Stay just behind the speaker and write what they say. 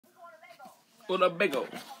Ola Bego.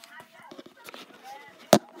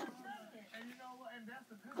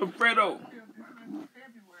 Alfredo.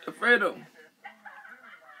 Alfredo.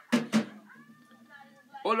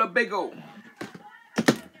 Ola Bego.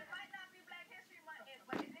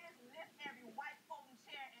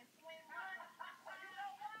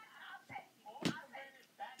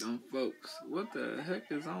 Folks, what the heck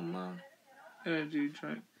is on my energy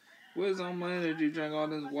drink? Where's on my energy drink all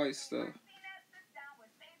this white stuff?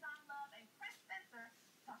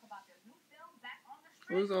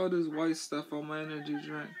 Where's all this white stuff on my energy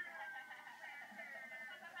drink?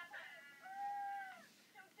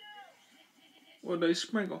 Well, they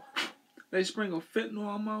sprinkle fentanyl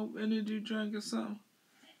on my energy drink or something.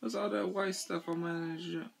 What's all that white stuff on my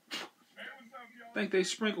energy drink? I think they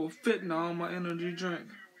sprinkle fentanyl on my energy drink.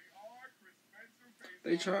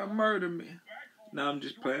 They try to murder me. Now I'm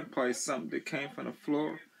just playing something that came from the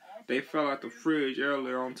floor. They fell out the fridge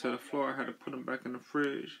earlier onto the floor. I had to put them back in the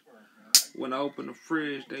fridge. When I opened the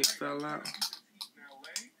fridge, they fell out.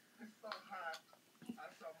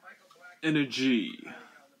 Energy.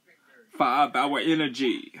 5-hour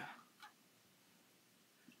energy.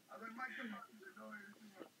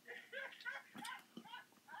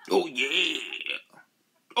 Oh yeah.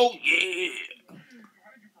 Oh yeah.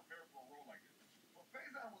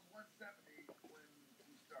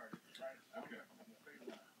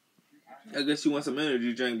 I guess you want some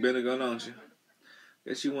energy drink, Bendigo, don't you?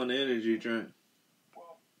 Guess you want an energy drink.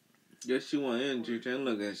 Guess you want energy drink.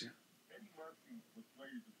 Look at you.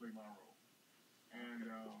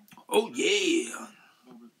 Oh yeah.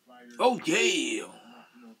 Oh yeah.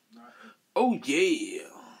 Oh yeah.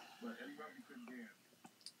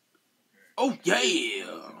 Oh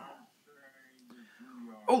yeah.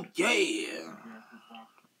 Oh yeah.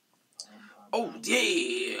 Oh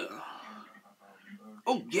yeah.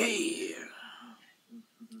 Oh yeah.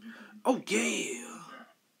 Oh yeah.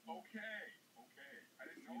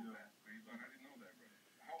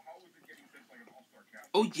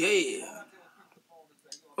 Oh yeah.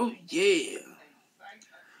 Oh yeah.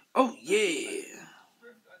 Oh yeah.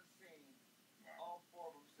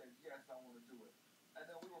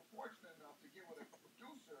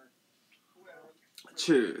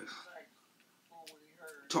 Cheers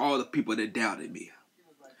to all the people that doubted me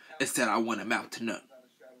and said I want a mountain up.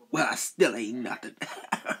 Well, I still ain't nothing.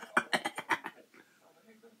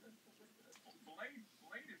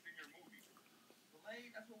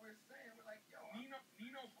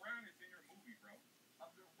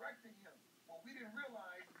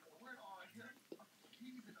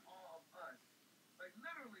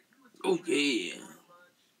 Oh yeah.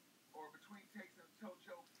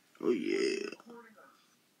 Oh yeah.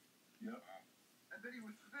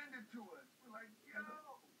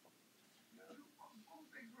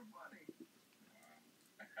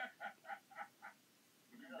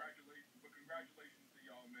 Congratulations to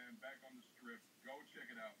y'all, man. Back on the strip. Go check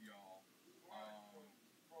it out, y'all.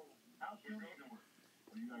 How's your doing?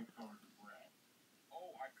 Well, you guys covered the brat.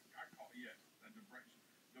 Oh, I call yes.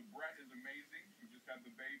 The brat is amazing. She just had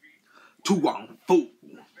the baby. Tu Wong Fu.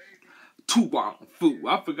 Tu Wong Fu.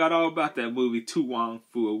 I forgot all about that movie, Tu Wong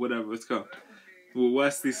Fu, or whatever it's called. With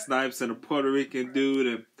Wesley Snipes and a Puerto Rican dude,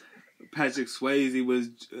 and Patrick Swayze was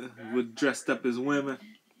dressed up as women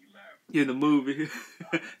in the movie.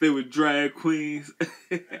 They were drag queens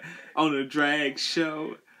on a drag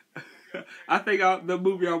show. I think the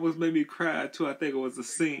movie almost made me cry too. I think it was a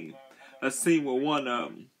scene with one of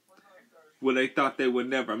them where they thought they would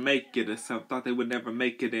never make it or something. Thought they would never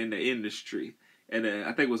make it in the industry. And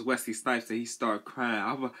I think it was Wesley Snipes that he started crying.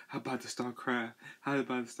 I'm about to start crying. I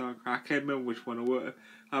can't remember which one it was.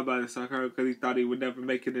 I'm about to start crying because he thought he would never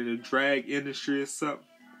make it in the drag industry or something.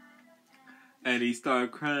 And he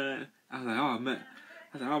started crying. I was like, oh man.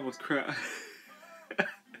 I almost cried.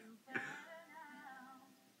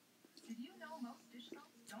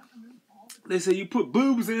 They say you put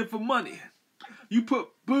boobs in for money. You put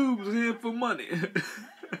boobs in for money.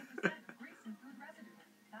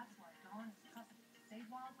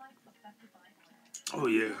 Oh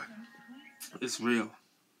yeah, it's real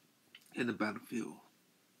in the battlefield,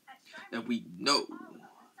 and we know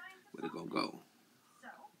where it's gonna go.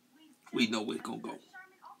 We know where it's gonna go.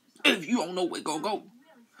 And if you don't know where it's gonna go,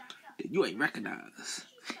 then you ain't recognized,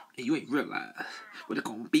 and you ain't realized what it's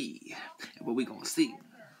gonna be and what we gonna see.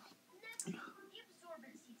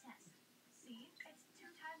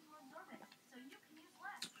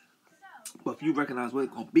 But if you recognize what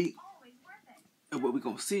it's gonna be and what we're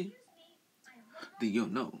gonna see, then you'll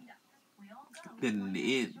know. Then in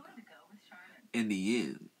the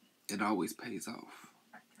end, it always pays off.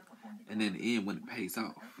 And in the end, when it pays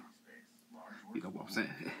off, You know what I'm saying?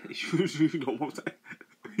 You know what I'm saying?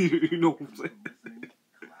 You know what I'm saying?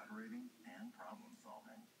 Collaborating and problem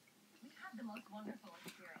solving. We had the most wonderful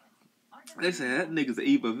experience. They say that nigga's an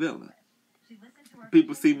evil villain.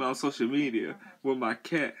 People see me on social media with my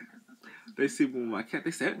cat. They see me with my cat.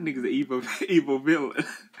 They say that nigga's an evil villain.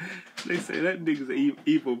 They say that nigga's an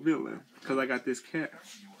evil villain because I got this cat,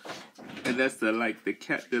 and that's the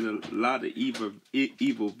cat that a lot of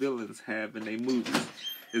evil villains have in their movies.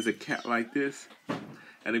 Is a cat like this,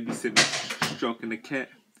 and they be sitting stroking the cat.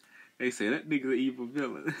 They say that nigga's an evil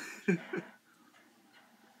villain.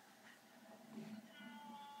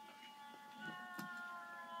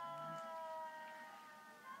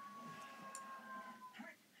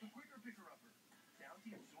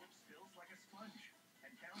 Bounty absorbs spills like a sponge,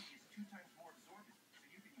 and Bounty is 2 times more absorbent, so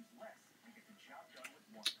you can use less and get the job done with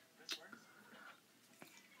more. This works.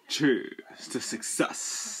 Cheers to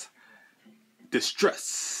success,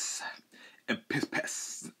 distress, and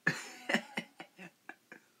piss.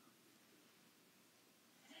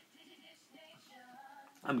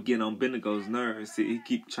 I'm getting on Bendigo's nerves. He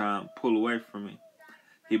keep trying to pull away from me.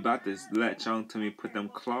 He about to latch on to me, put them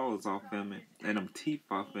claws off him and them teeth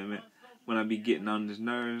off him. When I be getting on his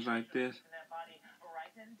nerves like this,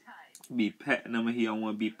 be patting him and he don't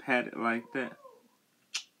want to be patted like that.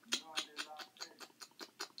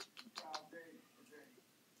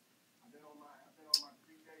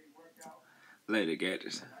 Later,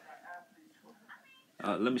 Gators.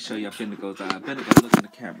 Let me show y'all Bendigo's eye. Bendigo, look in the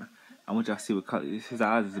camera. I want y'all to see what color. His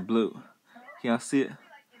eyes is blue. Can y'all see it?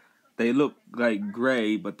 They look like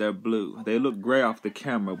gray, but they're blue. They look gray off the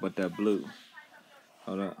camera, but they're blue.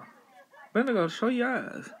 Hold up. Bendigo, show your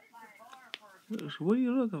eyes. What are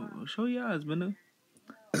you looking for? Show your eyes, Bendigo.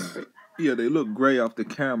 Yeah, they look gray off the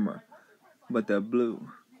camera, but they're blue.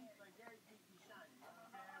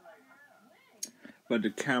 But the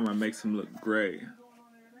camera makes them look gray.